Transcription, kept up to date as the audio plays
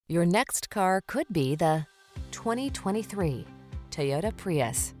Your next car could be the 2023 Toyota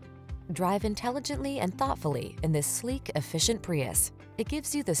Prius. Drive intelligently and thoughtfully in this sleek, efficient Prius. It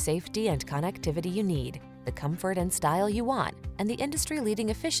gives you the safety and connectivity you need, the comfort and style you want, and the industry-leading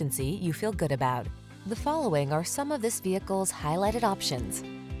efficiency you feel good about. The following are some of this vehicle's highlighted options: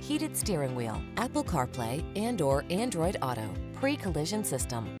 heated steering wheel, Apple CarPlay and/or Android Auto, pre-collision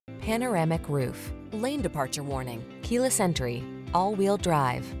system, panoramic roof, lane departure warning, keyless entry, all-wheel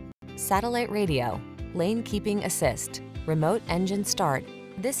drive, satellite radio, lane keeping assist, remote engine start.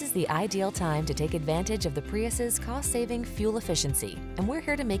 This is the ideal time to take advantage of the Prius's cost-saving fuel efficiency, and we're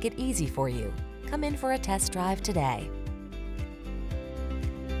here to make it easy for you. Come in for a test drive today.